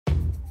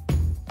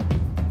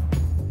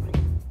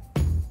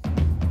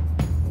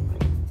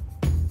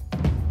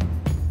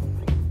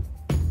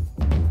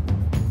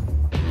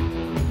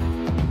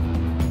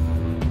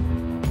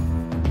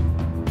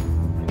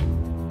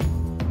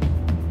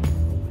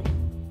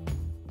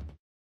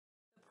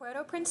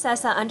Puerto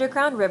Princesa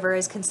Underground River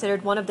is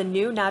considered one of the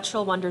new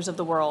natural wonders of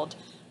the world.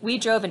 We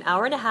drove an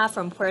hour and a half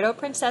from Puerto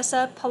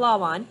Princesa,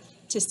 Palawan,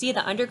 to see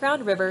the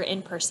underground river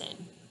in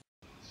person.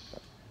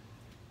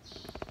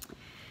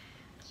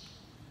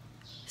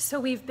 So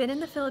we've been in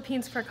the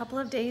Philippines for a couple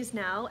of days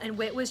now, and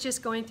Whit was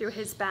just going through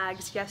his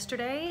bags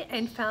yesterday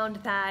and found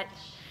that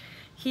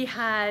he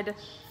had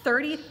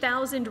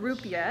 30,000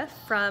 rupiah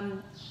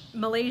from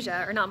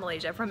Malaysia, or not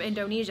Malaysia, from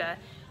Indonesia,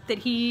 that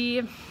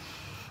he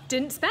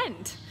didn't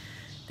spend,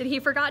 that he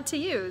forgot to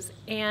use.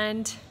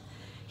 And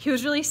he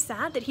was really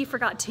sad that he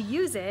forgot to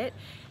use it,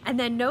 and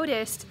then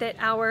noticed that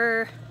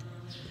our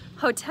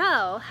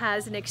hotel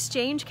has an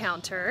exchange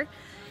counter.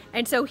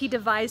 And so he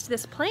devised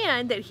this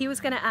plan that he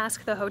was going to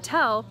ask the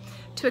hotel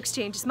to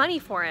exchange his money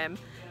for him.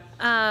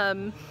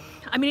 I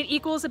mean, it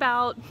equals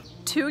about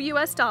 $2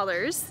 US,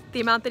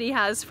 the amount that he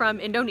has from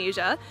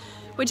Indonesia,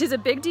 which is a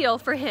big deal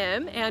for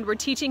him. And we're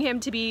teaching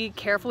him to be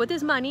careful with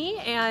his money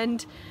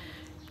and,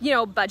 you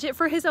know, budget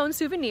for his own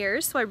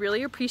souvenirs. So I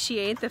really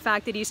appreciate the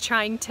fact that he's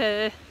trying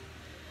to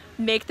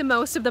make the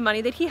most of the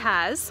money that he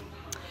has.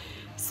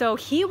 So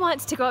he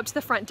wants to go up to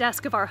the front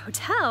desk of our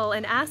hotel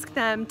and ask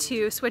them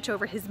to switch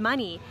over his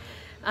money.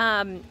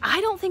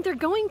 I don't think they're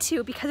going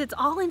to, because it's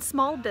all in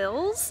small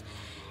bills,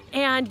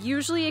 and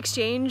usually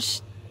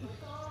exchange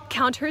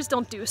counters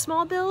don't do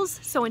small bills.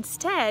 So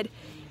instead,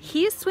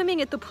 he's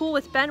swimming at the pool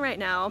with Ben right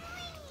now.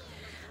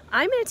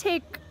 I'm gonna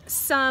take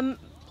some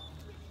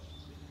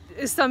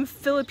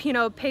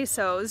Filipino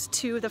pesos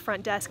to the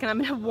front desk, and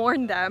I'm gonna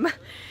warn them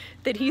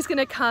that he's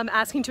gonna come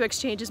asking to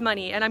exchange his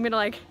money, and I'm gonna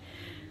like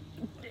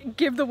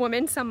give the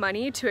woman some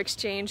money to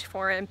exchange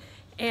for him,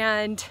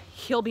 and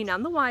he'll be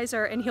none the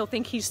wiser, and he'll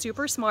think he's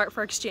super smart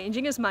for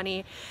exchanging his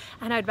money.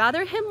 And I'd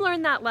rather him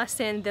learn that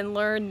lesson than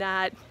learn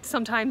that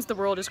sometimes the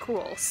world is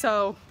cruel.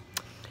 So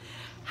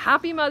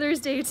happy Mother's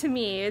Day to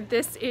me.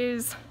 This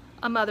is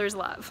a mother's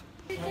love.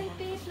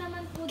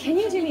 Can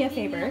you do me a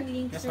favor?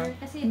 Yes, ma'am.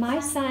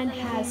 My son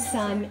has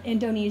some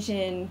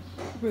Indonesian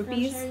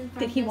rupees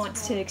that he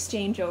wants to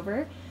exchange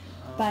over,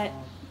 but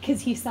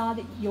because he saw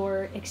that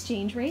your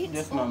exchange rates.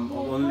 Yes, ma'am.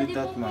 Only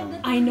that, ma'am.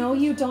 I know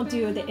you don't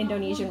do the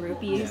Indonesian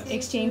rupees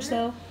exchange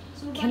though.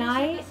 Can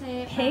I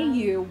pay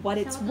you what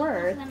it's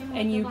worth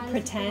and you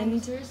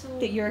pretend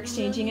that you're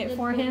exchanging it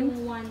for him?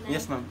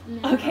 Yes, ma'am.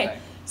 Okay.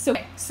 So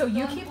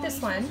you keep this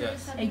one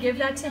Yes. and give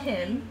that to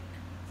him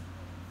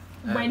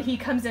when he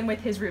comes in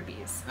with his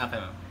rupees. Okay,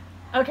 ma'am.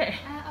 Okay.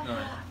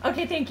 No.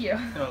 Okay, thank you.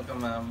 You're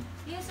welcome, ma'am.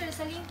 Yes, sir.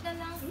 Sa link na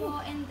lang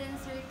po, and then,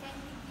 sir,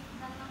 kindly click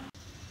na lang.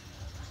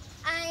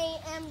 I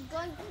am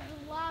going to the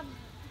lab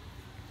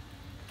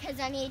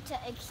because I need to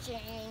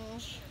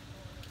exchange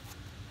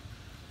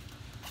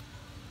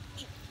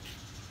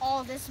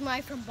all this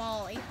money from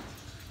Bali.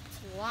 It's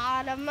a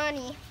lot of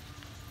money.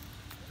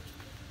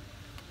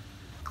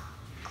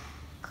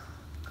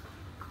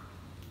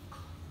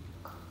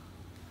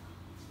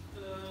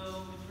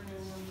 Hello, good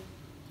afternoon.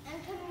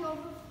 I'm coming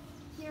over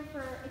here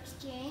for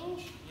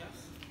exchange.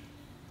 Yes.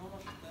 How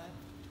much is that?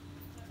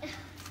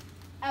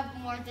 I have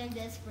more than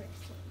this for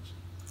exchange.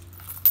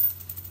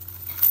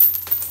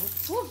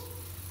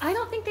 I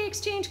don't think they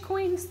exchange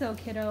coins though,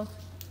 kiddo.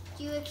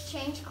 Do you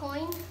exchange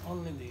coins?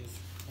 Only this.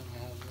 Can I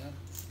have that?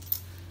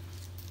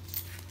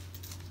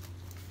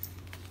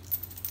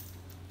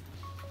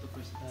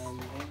 And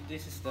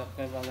this is the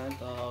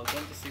equivalent of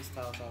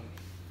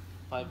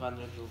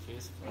 26,500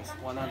 rupees plus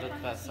 100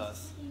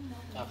 pesos.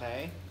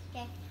 Okay?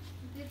 Okay.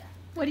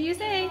 What do you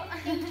say?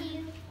 Thank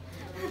you.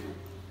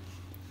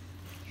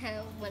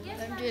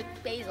 100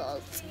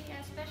 pesos.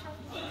 Special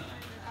po.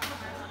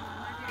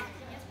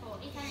 Yes po,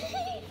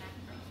 888 na.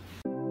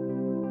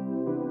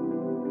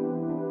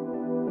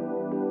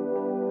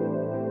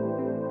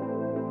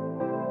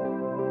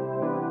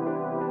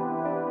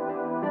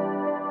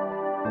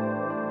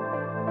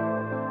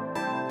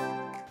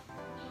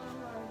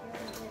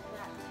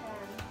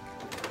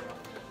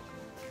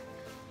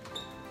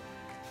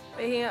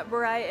 Waking up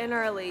bright and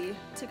early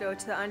to go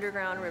to the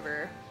underground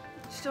river.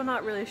 Still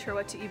not really sure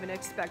what to even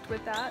expect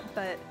with that,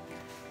 but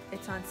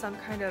it's on some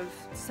kind of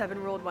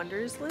 7 World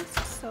Wonders list,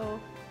 so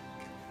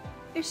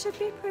it should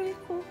be pretty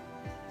cool.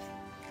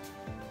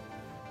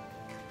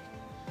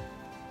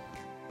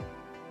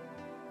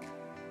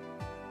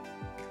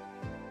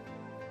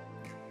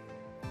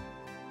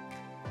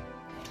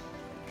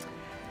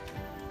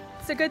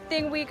 It's a good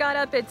thing we got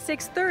up at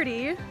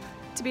 6:30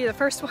 to be the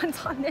first ones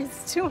on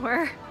this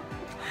tour.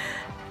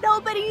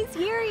 Nobody's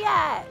here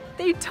yet.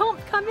 They don't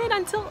come in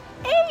until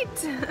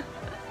 8.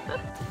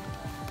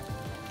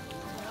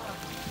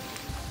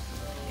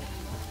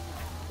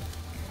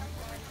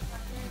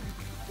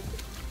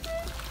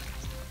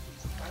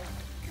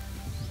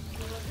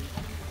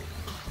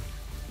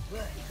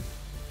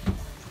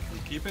 You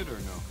keep it or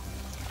no?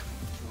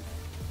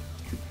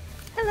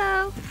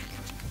 Hello.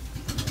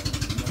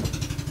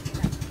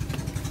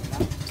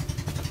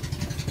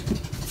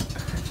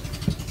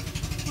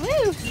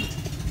 Woo.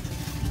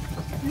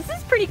 This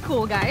is pretty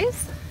cool,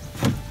 guys.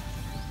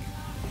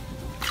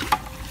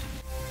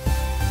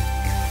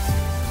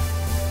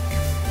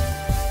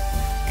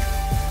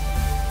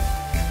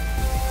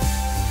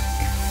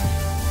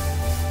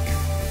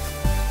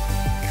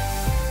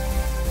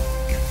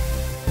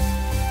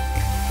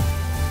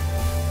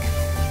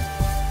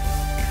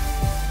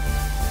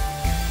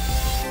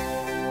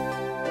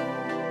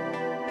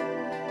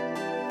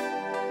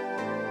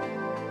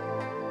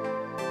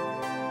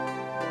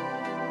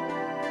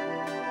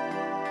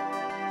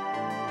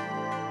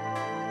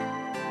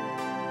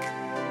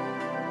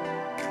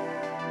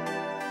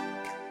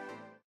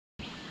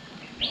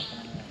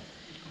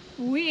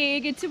 We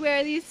get to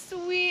wear these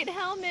sweet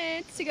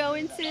helmets to go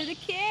into the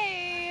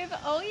cave.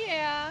 Oh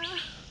yeah.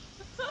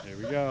 There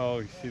we go.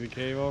 You see the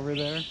cave over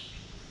there?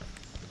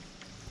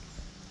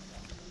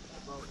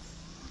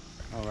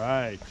 All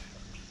right.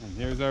 And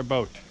here's our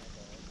boat.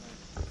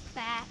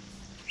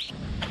 Facts.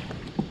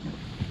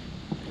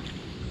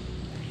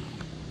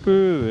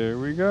 Ooh, there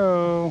we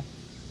go.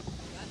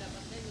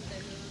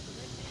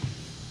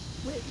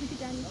 Wait, look at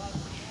Danny.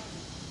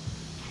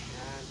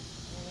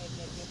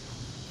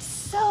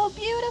 So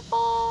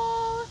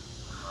beautiful.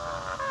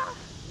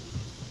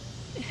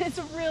 It's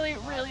really,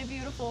 really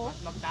beautiful.